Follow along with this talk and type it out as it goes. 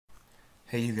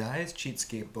Hey you guys,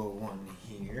 Cheatscape01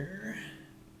 here.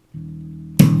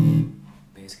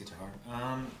 Bass guitar.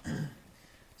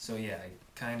 So yeah, I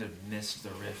kind of missed the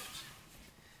Rift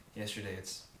yesterday.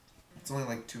 It's only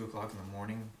like 2 o'clock in the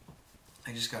morning.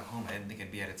 I just got home. I didn't think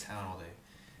I'd be out of town all day.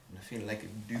 And I feel like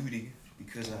a duty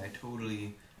because I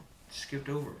totally skipped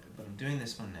over it. But I'm doing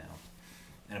this one now.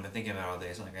 And I've been thinking about it all day.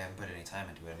 It's not like I haven't put any time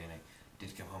into it. I mean, I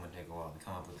did come home and take a while to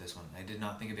come up with this one. I did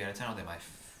not think I'd be out of town all day.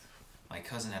 My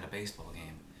cousin had a baseball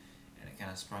game, and it kind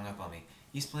of sprung up on me.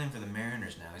 He's playing for the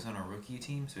Mariners now. He's on a rookie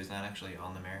team, so he's not actually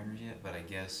on the Mariners yet, but I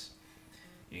guess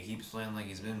if he keeps playing like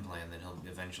he's been playing, then he'll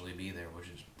eventually be there, which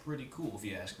is pretty cool if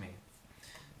you ask me.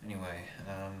 Anyway,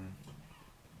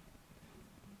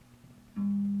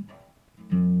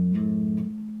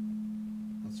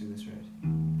 let's do this right.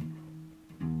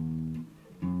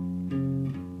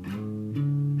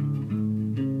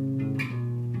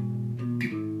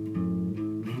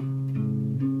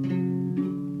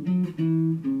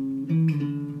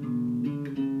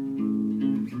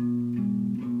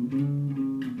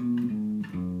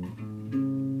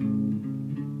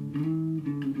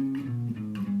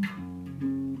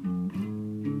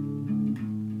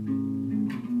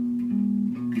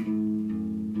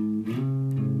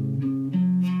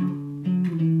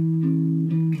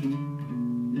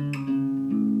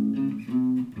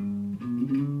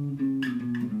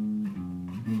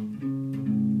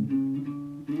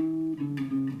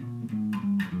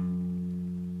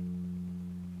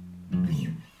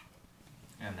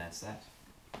 And that's that.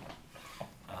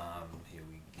 Here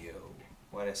we go.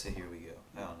 Why did I say here we go?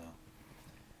 I don't know.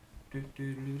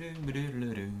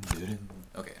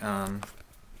 Okay,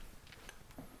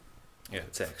 yeah,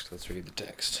 the text. Let's read the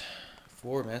text.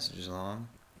 4 messages long.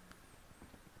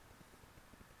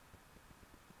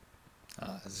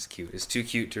 Ah, this is cute. It's too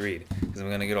cute to read, because I'm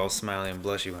going to get all smiley and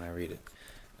blushy when I read it.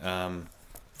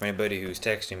 For anybody who's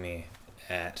texting me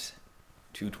at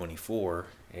 2:24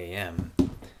 a.m.,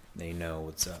 they know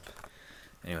what's up.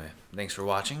 Anyway, thanks for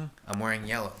watching. I'm wearing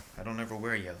yellow. I don't ever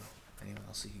wear yellow. Anyway,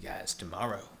 I'll see you guys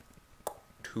tomorrow.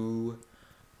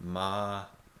 Tomorrow.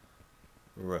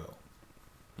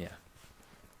 Yeah.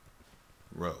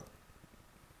 Row.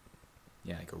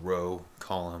 Yeah, like a row,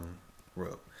 column,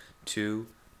 row.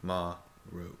 Tomorrow.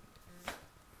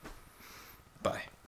 Bye.